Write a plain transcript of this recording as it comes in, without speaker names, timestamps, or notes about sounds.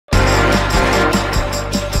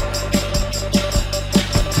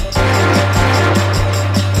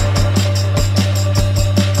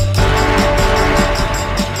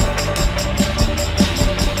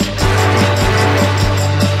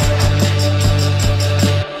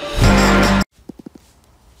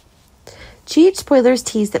GH spoilers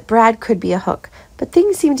tease that Brad could be a hook, but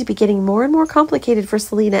things seem to be getting more and more complicated for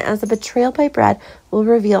Selina as the betrayal by Brad will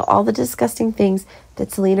reveal all the disgusting things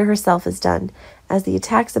that Selina herself has done. As the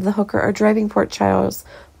attacks of the hooker are driving Port Charles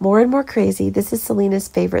more and more crazy, this is Selina's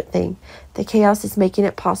favorite thing. The chaos is making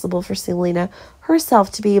it possible for Selina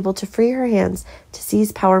herself to be able to free her hands to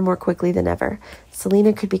seize power more quickly than ever.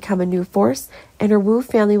 Selina could become a new force, and her Wu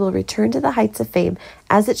family will return to the heights of fame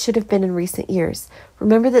as it should have been in recent years.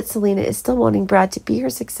 Remember that Selina is still wanting Brad to be her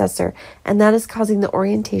successor, and that is causing the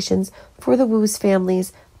orientations for the Wu's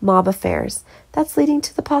family's mob affairs. That's leading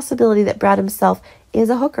to the possibility that Brad himself is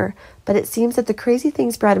a hooker, but it seems that the crazy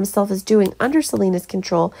things Brad himself is doing under Selina's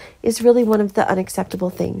control is really one of the unacceptable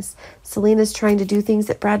things. Selina's trying to do things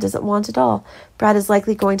that Brad doesn't want at all. Brad is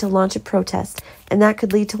likely going to launch a protest, and that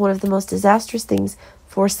could lead to one of the most disastrous things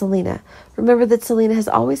for Selina. Remember that Selina has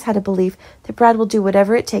always had a belief that Brad will do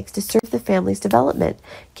whatever it takes to serve the family's development.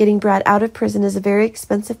 Getting Brad out of prison is a very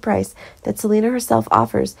expensive price that Selina herself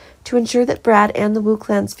offers to ensure that Brad and the Wu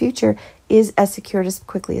clan's future is as secured as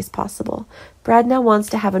quickly as possible. Brad now wants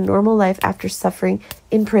to have a normal life after suffering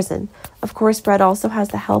in prison. Of course, Brad also has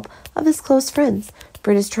the help of his close friends.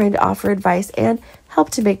 Britt is trying to offer advice and help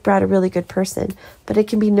to make Brad a really good person, but it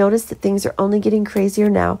can be noticed that things are only getting crazier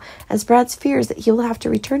now, as Brad's fears that he will have to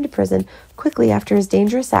return to prison quickly after his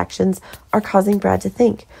dangerous actions are causing Brad to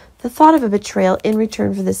think. The thought of a betrayal in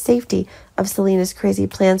return for the safety of Selina's crazy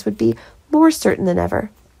plans would be more certain than ever.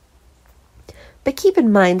 But keep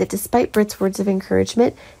in mind that despite Britt's words of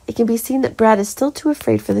encouragement, it can be seen that Brad is still too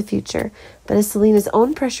afraid for the future. But as Selina's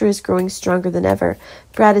own pressure is growing stronger than ever,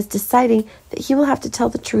 Brad is deciding that he will have to tell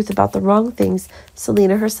the truth about the wrong things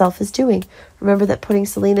Selina herself is doing. Remember that putting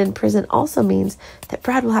Selina in prison also means that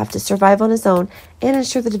Brad will have to survive on his own and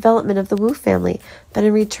ensure the development of the Wu family. But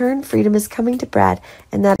in return, freedom is coming to Brad,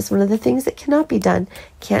 and that is one of the things that cannot be done.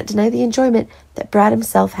 Can't deny the enjoyment that Brad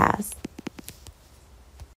himself has.